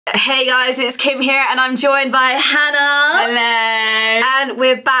Hey guys, it's Kim here and I'm joined by Hannah. Hello. And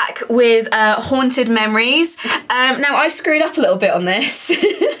we're back with Haunted Memories. Now I screwed up a little bit on this.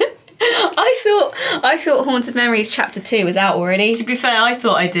 I thought Haunted Memories Chapter 2 was out already. To be fair, I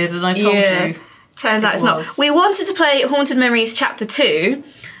thought I did and I told you. Turns out it's not. We wanted to play Haunted Memories Chapter 2.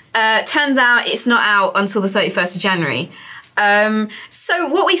 Turns out it's not out until the 31st of January. So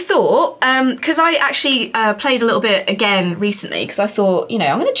what we thought, because I actually played a little bit again recently, because I thought, you know,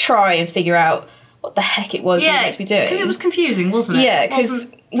 I'm going to try and figure out what the heck it was we were meant to be doing. Because it was confusing, wasn't it? Yeah,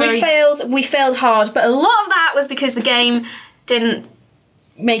 because we failed hard, but a lot of that was because the game didn't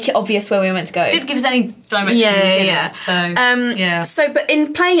make it obvious where we were meant to go. Didn't give us any direction. Yeah. So, So, but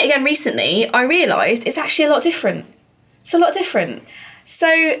in playing it again recently, I realised it's actually a lot different. It's a lot different. So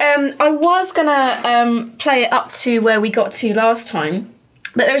I was gonna play it up to where we got to last time,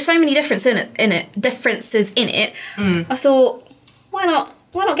 but there are so many differences in it. I thought, why not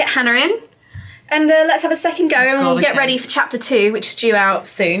get Hannah in, and let's have a second go, and we'll get ready for Chapter 2, which is due out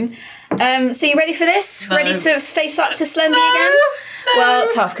soon. So you ready for this? No. Ready to face up to Slendy again? No. Well,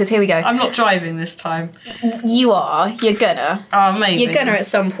 tough, because here we go. I'm not driving this time. You are. You're gonna. Oh, maybe. You're gonna at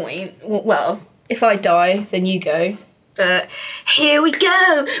some point. Well, if I die, then you go. But here we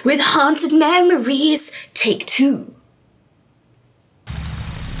go with Haunted Memories, Take 2.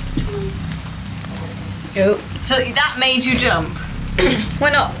 Oh. So that made you jump? Why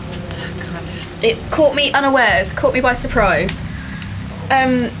not? Oh, God. It caught me unawares, caught me by surprise.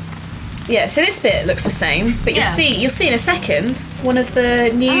 Yeah, so this bit looks the same, but you'll see in a second one of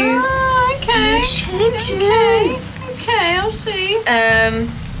the new changes. Okay, I'll see.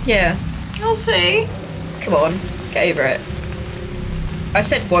 Yeah. I'll see. Come on, get over it. I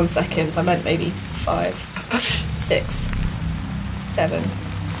said 1 second, I meant maybe 5, 6, 7,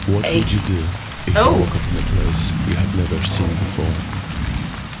 What 8. would you do if you woke up in a place you have never seen before?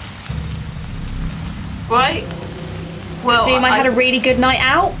 Right. Well, Assume I had a really good night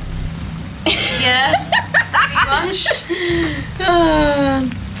out. Yeah. Pretty much.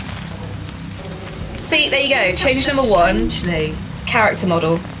 See, there you go. Change number 1. Strangely. Character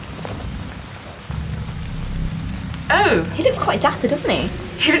model. Oh. He looks quite dapper, doesn't he?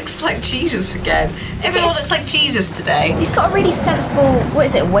 He looks like Jesus again. Everyone looks like Jesus today. He's got a really sensible, what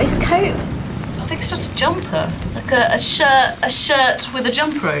is it, waistcoat? I think it's just a jumper. Like a shirt with a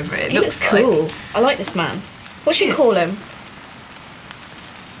jumper over it. He looks cool. I like this man. What should we call him?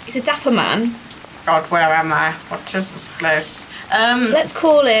 He's a dapper man. God, where am I? What is this place? Let's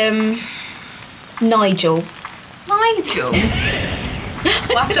call him Nigel. Nigel?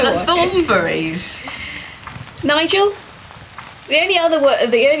 After the Thornberries. Nigel? The only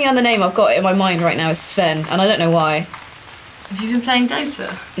other name I've got in my mind right now is Sven, and I don't know why. Have you been playing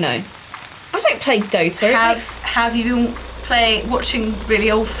Dota? No. I don't play Dota. Have you been watching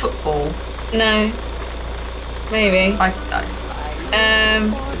really old football? No. Maybe.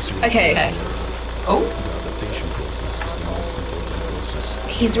 Okay. Oh.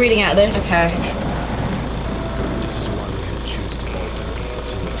 He's reading out this. Okay.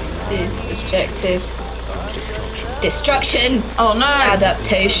 His objectives. Destruction. Oh no.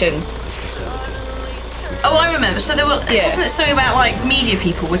 Adaptation. Oh, I remember. So there wasn't it something about like media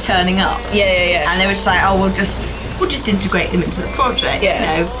people were turning up? Yeah. And they were just like, oh, we'll just integrate them into the project.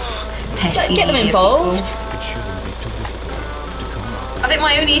 Yeah. You know, pesky Get them media involved. people. I think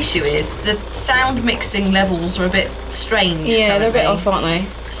my only issue is the sound mixing levels are a bit strange. Yeah, they're a bit off, aren't they?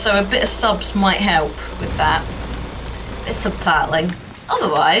 So a bit of subs might help with that. It's subtitling.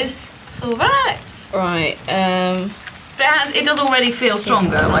 Otherwise, it's alright. Right. But it does already feel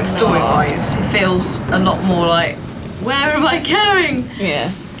stronger, like story-wise. It feels a lot more like, where am I going?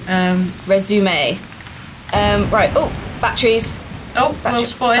 Yeah. Resume. Right. Oh, batteries. Oh, well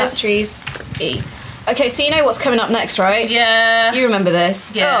spotted. Batteries. E. Okay, so you know what's coming up next, right? Yeah. You remember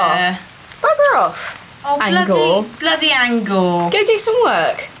this? Yeah. Oh, bugger off. Oh, Angor. bloody Angor. Go do some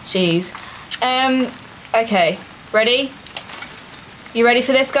work. Jeez. Okay. Ready? You ready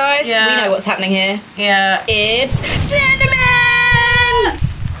for this, guys? Yeah. We know what's happening here. Yeah. It's Slenderman!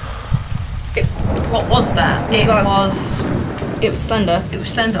 What was that? It was Slender. It was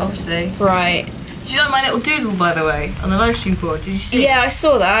Slender, obviously. Right. Did you like my little doodle, by the way, on the live stream board? Did you see? Yeah, I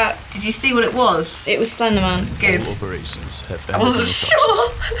saw that. Did you see what it was? It was Slenderman. Good. All operations have I wasn't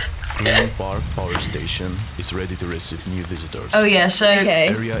sure. Green Park Power Station is ready to receive new visitors. Oh yeah, so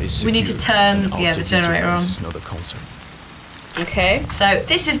Area is we need to secure, turn and all the generator on. Is not a concern. Okay. So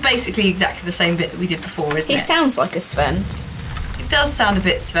this is basically exactly the same bit that we did before, isn't He it? sounds like a Sven. It does sound a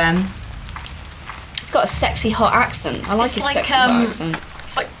bit Sven. He's got a sexy hot accent. I like It's his like, sexy hot accent.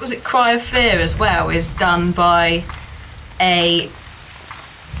 It's like, was it Cry of Fear as well, is done by a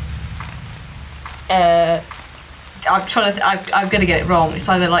I'm trying to. I'm going to get it wrong. It's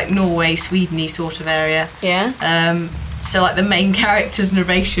either like Norway, Sweden-y sort of area. Yeah. So like the main character's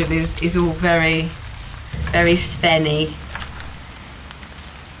narration is all very, very Svenny.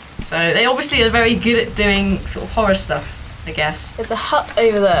 So they obviously are very good at doing sort of horror stuff, I guess. There's a hut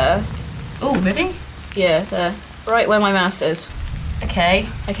over there. Oh, really? Yeah, there. Right where my mouse is. Okay.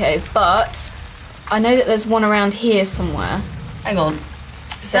 Okay, but I know that there's one around here somewhere. Hang on.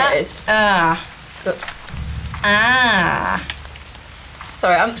 Is There that? it is. Oops.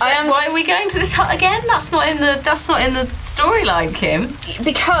 Sorry, Why are we going to this hut again? That's not in the storyline, Kim.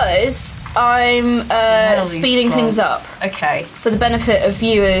 Because I'm speeding things up Okay. for the benefit of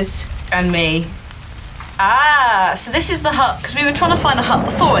viewers. And me. So this is the hut, because we were trying to find a hut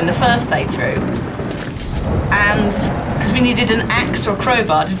before in the first playthrough. And because we needed an axe or a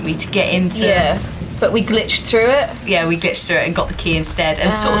crowbar, didn't we, to get into... Yeah, but we glitched through it. Yeah, we glitched through it and got the key instead,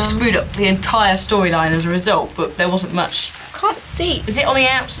 and sort of screwed up the entire storyline as a result, but there wasn't much... Can't see. Is it on the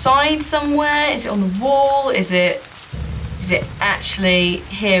outside somewhere? Is it on the wall? Is it actually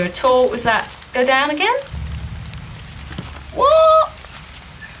here at all? Was that go down again? What?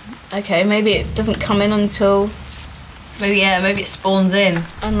 Okay, maybe it doesn't come in until... Maybe it spawns in.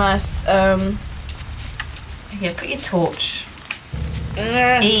 Unless, Yeah, put your torch.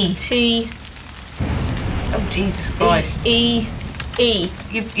 E. T. Oh, Jesus Christ. E.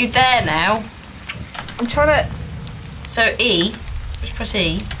 You're there now. I'm trying to... So E. Just press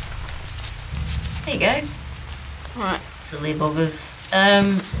E. There you go. Right. Silly buggers.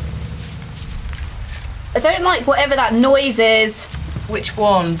 I don't like whatever that noise is. Which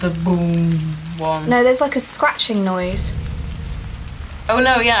one? The boom one? No, there's like a scratching noise. Oh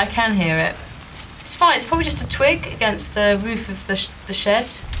no, yeah, I can hear it. It's fine, it's probably just a twig against the roof of the shed.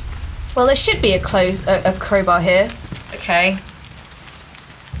 Well, there should be a crowbar here. Okay.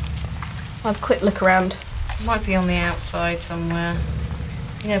 I'll have a quick look around. It might be on the outside somewhere.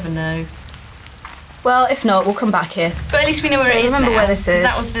 You never know. Well, if not, we'll come back here. But at least we know where So it is remember now, where this is. 'cause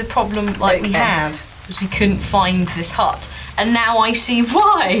that was the problem like we had, was we couldn't find this hut. And now I see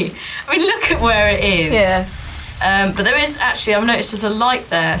why. I mean, look at where it is. Yeah. But there is actually, I've noticed there's a light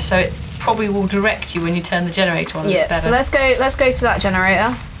there, so it probably will direct you when you turn the generator on a bit Yeah. better. So let's go to that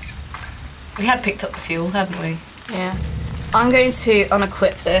generator. We had picked up the fuel, hadn't we? Yeah. I'm going to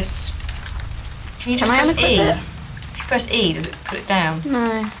unequip this. Can you just Can I press unequip E? it? If you press E, does it put it down?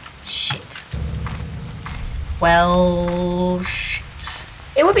 No. Shit. Well, shit.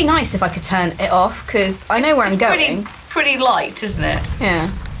 It would be nice if I could turn it off, because I know where I'm going. Pretty light, isn't it? Yeah.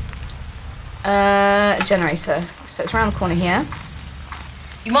 Generator. So it's around the corner here.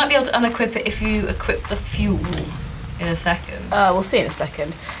 You might be able to unequip it if you equip the fuel in a second. We'll see in a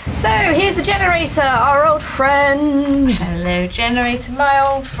second. So here's the generator, our old friend. Hello, generator, my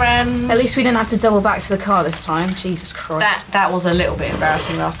old friend. At least we didn't have to double back to the car this time. Jesus Christ. That was a little bit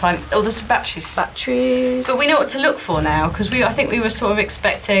embarrassing last time. Oh, there's batteries. Batteries. But we know what to look for now, because I think we were sort of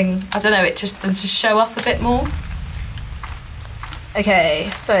expecting, I don't know, them to show up a bit more. Okay,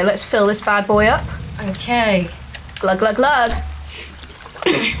 so let's fill this bad boy up. Okay. Glug, glug, glug.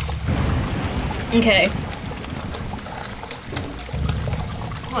 Okay.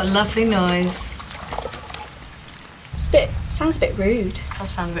 What a lovely noise. Sounds a bit rude. That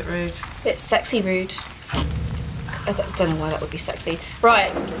sounds a bit rude. A bit sexy rude. I don't know why that would be sexy.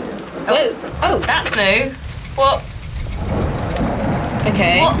 Right. Oh. That's new. What?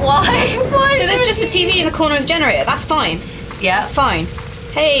 Okay. What? Why? Why? So there's just a TV in the corner of the generator. That's fine. Yeah. That's fine.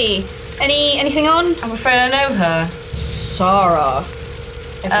 Hey, anything on? I'm afraid I know her. Sarah.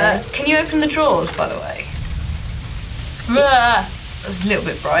 Okay. Can you open the drawers, by the way? That was a little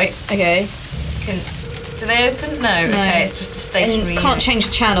bit bright. Okay. Do they open? No. Okay, it's just a stationary. And can't change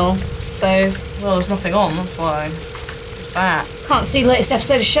the channel, so. Well, there's nothing on. That's why. Just that. Can't see the latest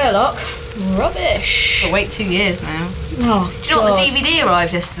episode of Sherlock. Rubbish. But wait 2 years now. Oh, Do you know what the DVD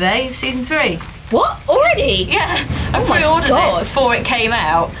arrived yesterday of season 3? What? Already? Yeah, I Oh my pre-ordered God. it before it came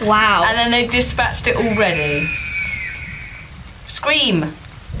out. Wow. And then they dispatched it already. Scream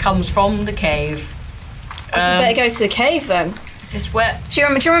comes from the cave. Better go to the cave then. Is this where? Do you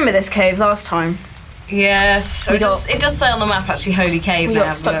remember this cave last time? Yes. We It does say on the map actually Holy Cave We now.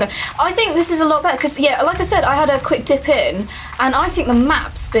 got stuck but- there. I think this is a lot better because, yeah, like I said, I had a quick dip in, and I think the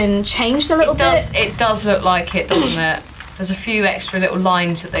map's been changed a little bit. It does look like it, doesn't it? There's a few extra little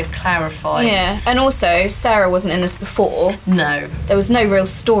lines that they've clarified. Yeah, and also Sarah wasn't in this before. No. There was no real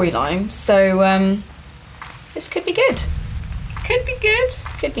storyline, so this could be good. Could be good.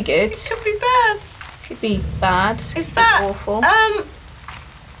 Could be good. Could be bad. Could be bad. Is Could be that awful?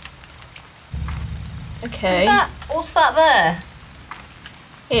 Okay. Is that? What's that there?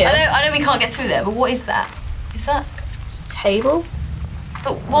 Yeah. I know we can't get through there, but what is that? Is that Table?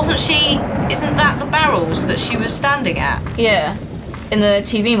 But wasn't she... Isn't that the barrels that she was standing at? Yeah. In the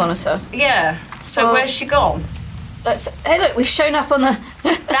TV monitor. Yeah. So Well- where's she gone? Hey look, we've shown up on the...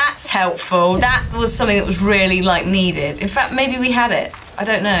 That's helpful. That was something that was really, like, needed. In fact, maybe we had it. I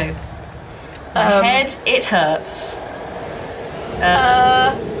don't know. My head, it hurts.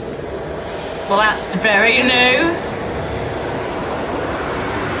 Well, that's very new.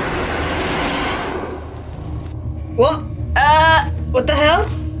 What? What the hell?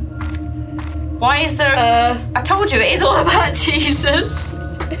 Why is there... I told you, it is all about Jesus.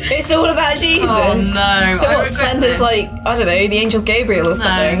 It's all about Jesus. Oh, no. So I what, regret Slender's this. like, I don't know, the angel Gabriel or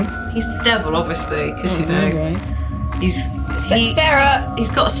something? No, he's the devil, obviously, because you know. He's... Sarah!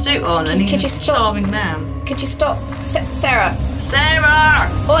 He's got a suit on and Could he's you a stop? charming man. Could you stop? Sarah! Sarah!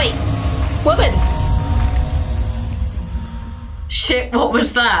 Oi! Woman! Shit, what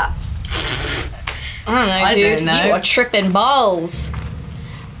was that? I don't know, I dude. don't know. You are tripping balls.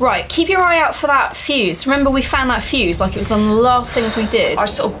 Right, keep your eye out for that fuse. Remember we found that fuse, like it was one of the last things we did. I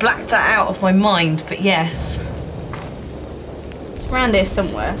sort of blacked that out of my mind, but yes. It's around here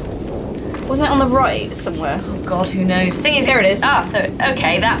somewhere. Wasn't it on the right somewhere? Oh God, who knows? The thing is, There it is. Ah, there,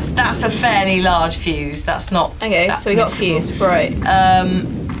 okay, that's a fairly large fuse. That's not. Okay, that so we got missable. fuse, right.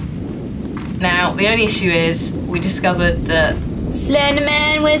 Now the only issue is we discovered that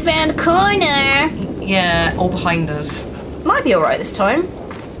Slenderman was round the corner. yeah, all behind us. Might be alright this time.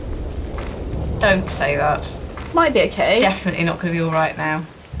 Don't say that. Might be okay. It's definitely not going to be all right now.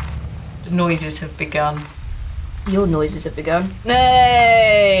 The noises have begun. Your noises have begun.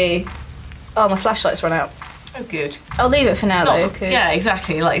 Nay! Oh, my flashlight's run out. Oh, good. I'll leave it for now though, Not, because... yeah,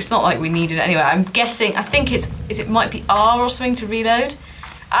 exactly. Like it's not like we need it anyway. I'm guessing. I think it might be R or something to reload.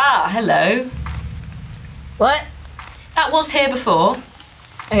 Ah, hello. What? That was here before.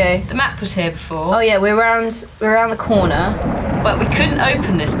 Okay. The map was here before. Oh yeah, we're around the corner. But we couldn't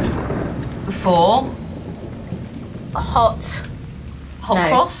open this before. A hot no.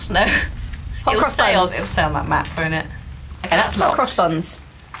 Cross? No. Hot cross buns. It'll say on that map, won't it? Okay, that's Hot locked. cross buns.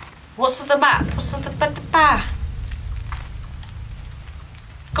 What's the map? What's the ba?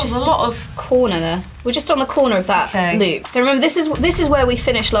 God, Just there's a lot of... corner there. We're just on the corner of that Okay. loop. So remember, this is where we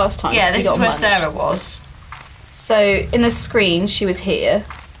finished last time. Yeah, 'cause we this got is where munched. Sarah was. So in the screen, she was here.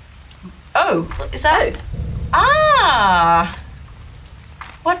 Oh, what is that? Oh. Ah!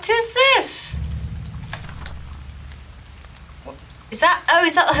 What is this? Is that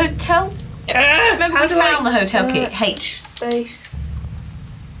the hotel? Remember How we do found I- the hotel key? H. Space.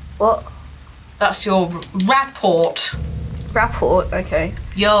 What? That's your rapport. Rapport. Okay.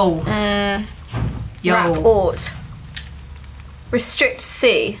 Yo. Yo. Rapport. Restrict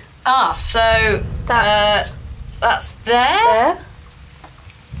C. Ah, so That's that's there. there.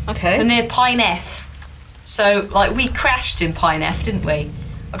 Okay. So near Pine F. So like we crashed in Pine F, didn't we?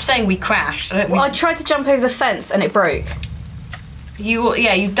 I'm saying we crashed. Well, I tried to jump over the fence and it broke. You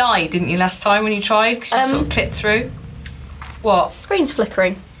died, didn't you, last time when you tried? Because you sort of clipped through. What? Screen's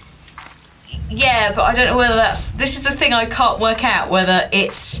flickering. Yeah, but I don't know whether this is the thing I can't work out, whether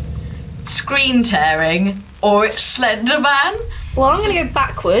it's screen tearing or it's Slenderman. Well, I'm going to go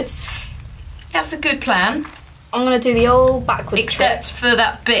backwards. That's a good plan. I'm going to do the old backwards Except trick. for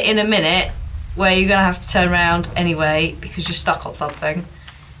that bit in a minute where you're going to have to turn around anyway because you're stuck on something.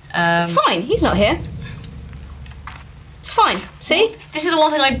 It's fine. He's not here. It's fine. See? This is the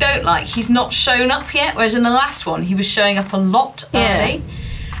one thing I don't like. He's not shown up yet, whereas in the last one he was showing up a lot early.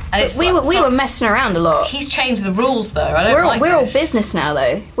 And it's We were messing around a lot. He's changed the rules though. I don't like We're all this. business now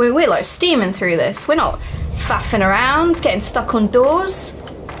though. We're like steaming through this. We're not faffing around, getting stuck on doors,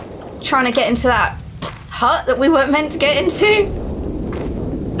 trying to get into that hut that we weren't meant to get into.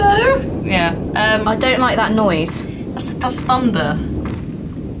 No. Yeah. I don't like that noise. That's thunder.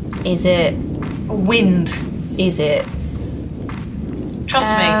 Is it? Wind. Is it?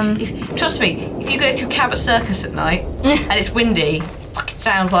 Trust me. If you go through Cabot Circus at night and it's windy, it fucking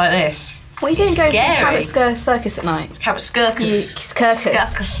sounds like this. Well, you didn't go to Scary. Cabot Circus at night. Cabot Circus.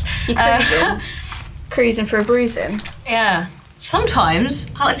 Skirkus. You cruising? Cruising for a bruising. Yeah.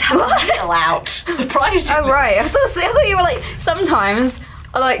 Sometimes I like to have a wheel out. Surprisingly. Oh right, I thought you were like, sometimes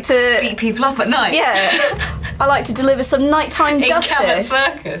I like to Beat people up at night. Yeah. I like to deliver some nighttime In Cabot justice.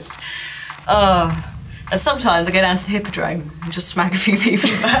 Circus. Oh. And sometimes I go down to the Hippodrome and just smack a few people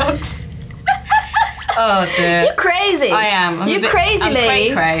about. Oh dear. You're crazy. I am. You crazy, I'm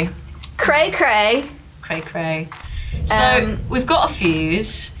Lee. cray cray. Cray. Cray cray. So we've got a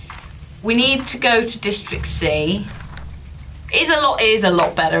fuse. We need to go to District C. It is a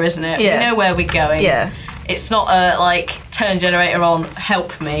lot better, isn't it? Yeah. We know where we're going. Yeah. It's not a like turn generator on,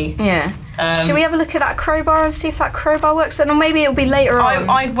 help me. Yeah. Should we have a look at that crowbar and see if that crowbar works then? Or maybe it'll be later on.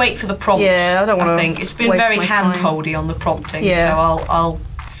 I'd wait for the prompt. Yeah, I don't want to. I think it's been very hand-holdy on the prompting, so I'll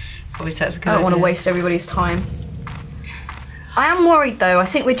probably say it's a good idea. I don't want to waste everybody's time. I am worried though. I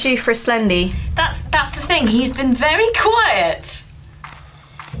think we're due for a Slendy. That's the thing. He's been very quiet.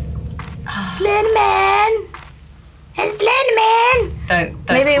 Slenderman! Slenderman! Don't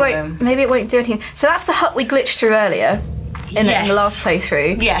Maybe it won't do anything. So that's the hut we glitched through earlier in the last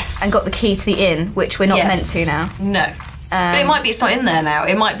playthrough. Yes. And got the key to the inn, which we're not meant to now. No. But it might be it's not in there now.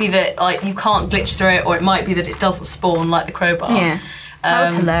 It might be that like you can't glitch through it, or it might be that it doesn't spawn like the crowbar. Yeah. That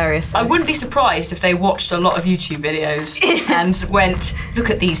was hilarious. Though. I wouldn't be surprised if they watched a lot of YouTube videos and went, look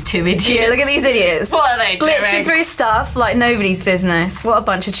at these two idiots. Yeah, look at these idiots. What are they doing? Glitching through stuff like nobody's business. What a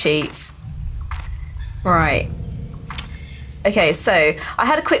bunch of cheats. Right. Okay, so I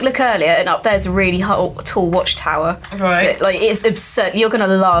had a quick look earlier, and up there's a really tall watchtower. Right. Like, it's absurd. You're going to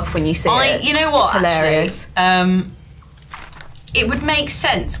laugh when you see it. You know what? It's hilarious. Actually, it would make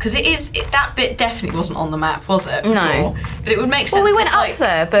sense because that bit definitely wasn't on the map, was it? Before? No. But it would make sense. Well, we went if, up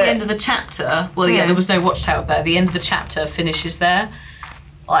there, but the end of the chapter. Well, yeah, there was no watchtower there. The end of the chapter finishes there.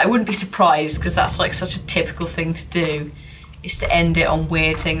 Like, I wouldn't be surprised because that's like such a typical thing to do, is to end it on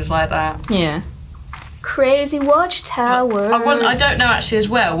weird things like that. Yeah. Crazy watchtower. I don't know actually as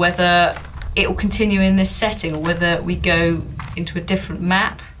well whether it will continue in this setting or whether we go into a different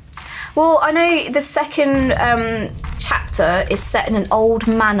map. Well, I know the second chapter is set in an old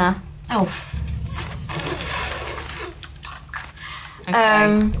manor. Oh, okay. I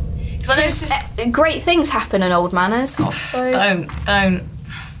know this is... great things happen in old manors. So Don't.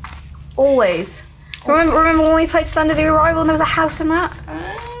 Always. Remember when we played Slender the Arrival and there was a house in that?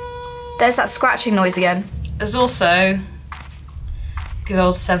 There's that scratching noise again. There's also good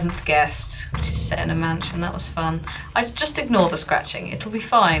old Seventh Guest, which is set in a mansion. That was fun. I just ignore the scratching. It'll be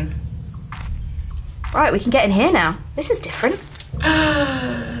fine. Right, we can get in here now. This is different.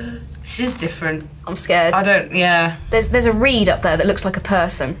 This is different. I'm scared. Yeah. There's a reed up there that looks like a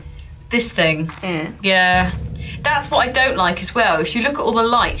person. This thing. Yeah. Yeah. That's what I don't like as well. If you look at all the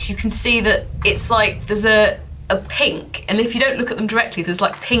lights, you can see that it's like there's a pink, and if you don't look at them directly, there's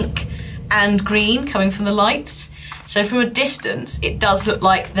like pink and green coming from the lights. So from a distance, it does look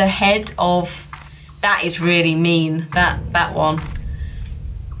like the head of... That is really mean, that one.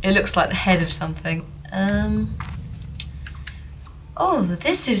 It looks like the head of something. Oh,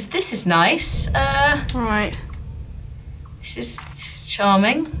 this is nice. Right. This is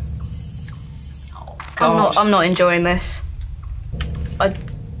charming. Oh God. I'm not enjoying this.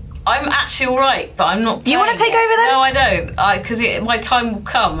 I'm actually all right, but I'm not. Do you want to take over then? No, I don't. Because my time will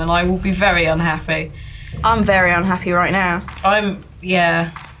come, and I will be very unhappy. I'm very unhappy right now.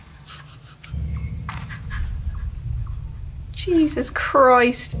 Yeah. Jesus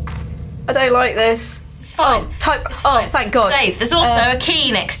Christ. I don't like this. It's fine. It's fine. Thank God. Save. There's also a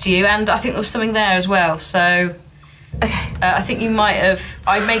key next to you, and I think there was something there as well. So, okay. I think you might have.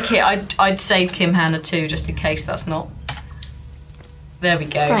 I'd save Kim Hannah too, just in case that's not. There we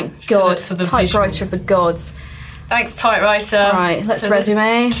go. Thank God. For the Typewriter visual. of the gods. Thanks, typewriter. Right, let's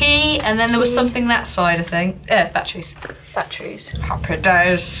resume. Key, and then there was something that side, I think. Yeah, batteries. Batteries. Happy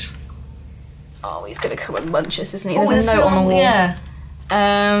days. Oh, he's going to come and munch us, isn't he? Oh, There's a note on the wall. Yeah.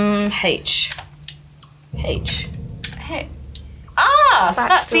 H. Hey. Ah, so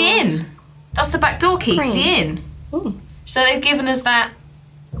that's the doors. inn. That's the back door key to the inn. Ooh. So they've given us that.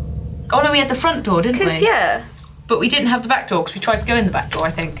 Oh no, we had the front door, didn't we? Because, yeah. But we didn't have the back door because we tried to go in the back door,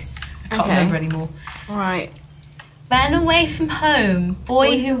 I think. I can't remember anymore. Right. Ran away from home,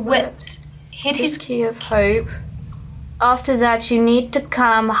 boy who wept, hid his key of hope. After that, you need to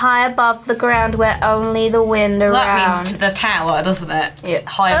come high above the ground where only the wind around. That means to the tower, doesn't it? Yeah.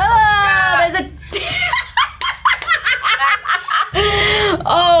 High above the ground. There's a...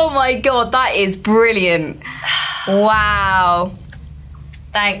 Oh my God, that is brilliant. Wow.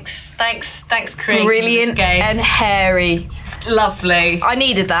 Thanks, creators Brilliant of this game. and hairy. Lovely. I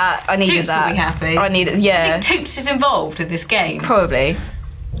needed that. Toops will be happy. I needed, yeah. Do you think Toops is involved in this game? Probably.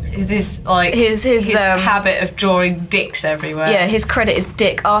 This like his habit of drawing dicks everywhere. Yeah, his credit is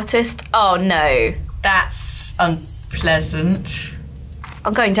dick artist. Oh no. That's unpleasant.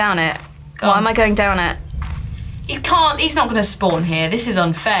 I'm going down it. Why am I going down it? He's not going to spawn here. This is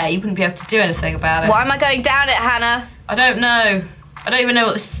unfair. You wouldn't be able to do anything about it. Why am I going down it, Hannah? I don't know. I don't even know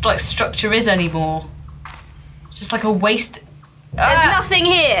what this like structure is anymore. It's just like a waste. There's nothing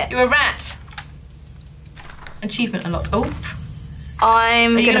here. You're a rat. Achievement unlocked. Oh.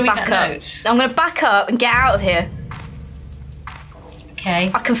 I'm going to back up. Note? I'm going to back up and get out of here.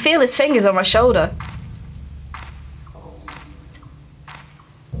 Okay. I can feel his fingers on my shoulder.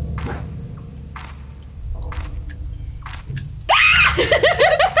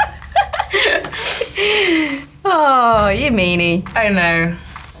 meanie. I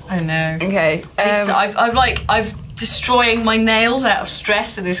know. Okay. I've destroying my nails out of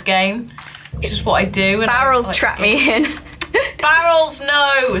stress in this game. Which is what I do. And barrels trap me in. Barrels,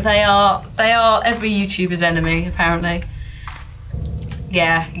 no! They are every YouTuber's enemy, apparently.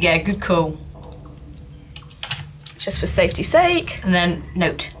 Yeah, good call. Just for safety's sake. And then,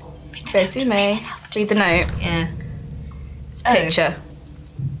 note. Resume. Read the note. Yeah. It's a picture.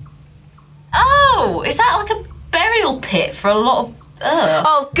 Oh, is that like a burial pit for a lot of...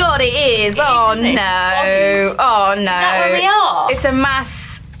 Oh God, it is. Oh no. Oh no. Is that where we are? It's a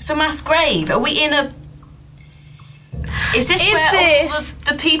mass... It's a mass grave. Are we in a... Is this where all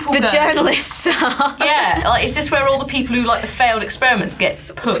the people the go? Journalists are? Yeah, like, is this where all the people who like the failed experiments get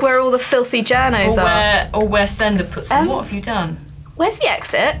put? It's where all the filthy journos are. Or where Slender puts them. What have you done? Where's the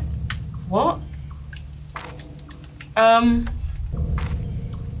exit? What?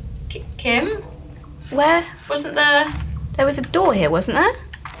 Kim? Where? Wasn't there... There was a door here, wasn't there?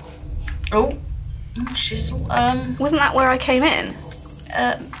 Oh, shizzle. Wasn't that where I came in?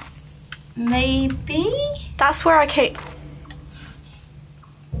 Maybe? That's where I came...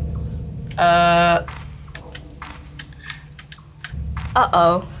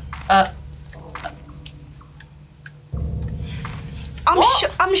 Uh-oh.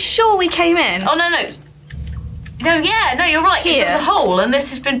 I'm sure we came in. Oh, no. No, yeah, no, you're right. Here. There's a hole and this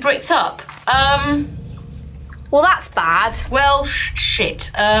has been bricked up. Well, that's bad. Well,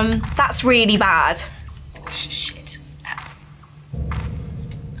 shit. That's really bad. Shit.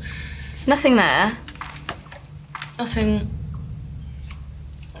 There's nothing there. Nothing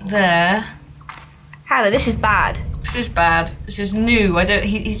there. Hannah, this is bad. This is bad. This is new.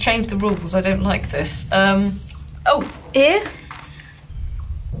 He's changed the rules. I don't like this. Oh. Here?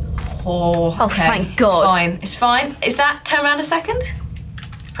 Oh, okay. Thank God. It's fine. Is that... Turn around a second.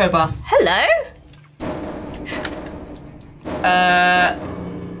 Crowbar. Hello?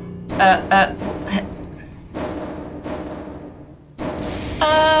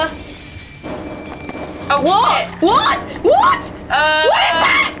 Oh, what? Shit. What? What is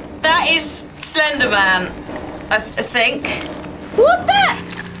that? That is Slenderman, I think. What the?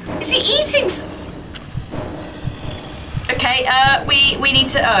 Is he eating... Okay, we need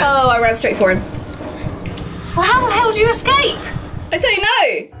to... Oh, I ran straight for him. Well, how the hell do you escape? I don't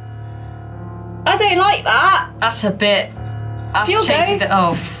know. I don't like that. That's a bit... That's It's your changing go.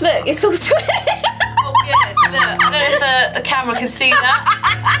 Oh. Look, it's all sweat. Oh, yeah, look. I don't know if the camera can see that.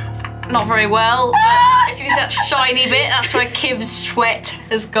 Not very well, but if you see that shiny bit, that's where Kim's sweat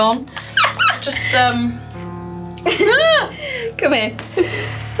has gone. Just, Come here.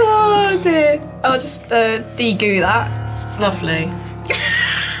 Oh, dear. I'll just de-goo that. Lovely.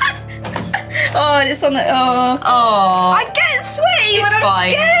 Oh, it's on the... Oh. I get sweaty when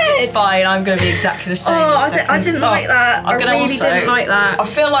I'm scared. It's fine. I'm going to be exactly the same. Oh, I didn't like that. I really didn't like that. I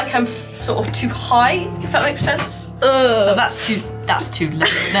feel like I'm sort of too high, if that makes sense. But that's too low.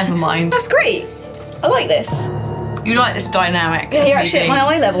 Never mind. That's great. I like this. You like this dynamic. Yeah, you're actually at my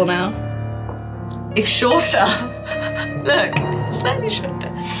eye level now. If shorter. Look, slightly shorter.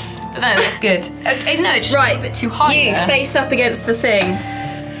 But no, that's good. No, it's just a bit too high. You face up against the thing.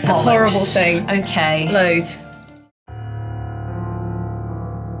 The horrible thing. Okay. Load.